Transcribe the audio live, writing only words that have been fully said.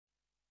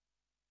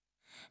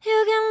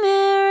You give me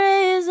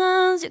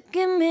reasons, you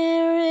give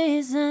me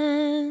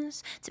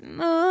reasons to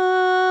move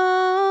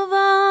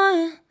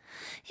on.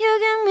 You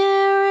give me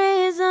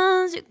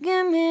reasons, you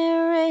give me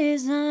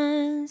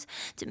reasons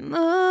to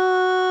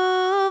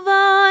move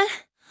on.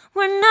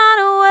 We're not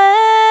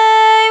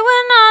away,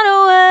 we're not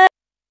away.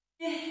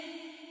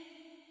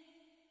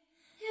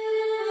 You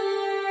give me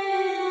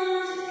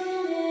reasons, you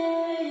give me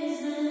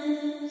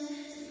reasons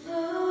to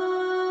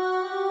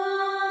move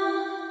on.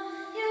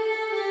 You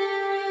give me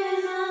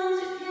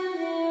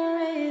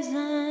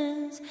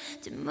reasons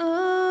to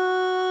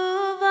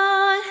move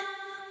on.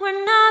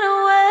 We're not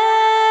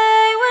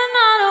away, we're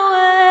not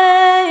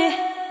away.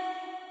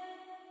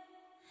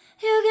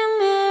 You give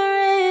me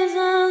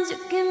reasons, you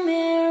give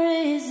me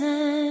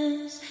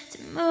reasons to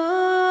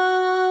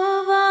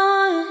move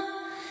on.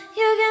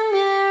 You give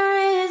me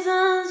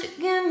reasons, you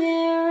give me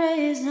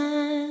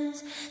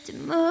reasons to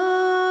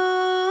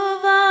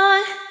move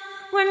on.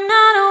 We're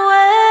not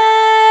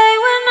away,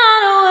 we're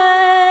not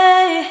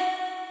away.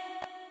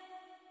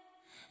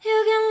 You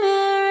give me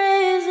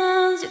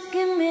reasons, you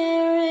give me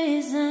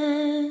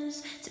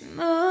reasons to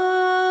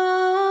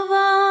move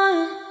on.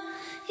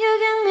 You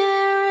give me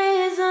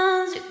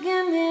reasons, you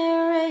give me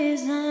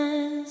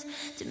reasons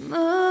to move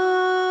on.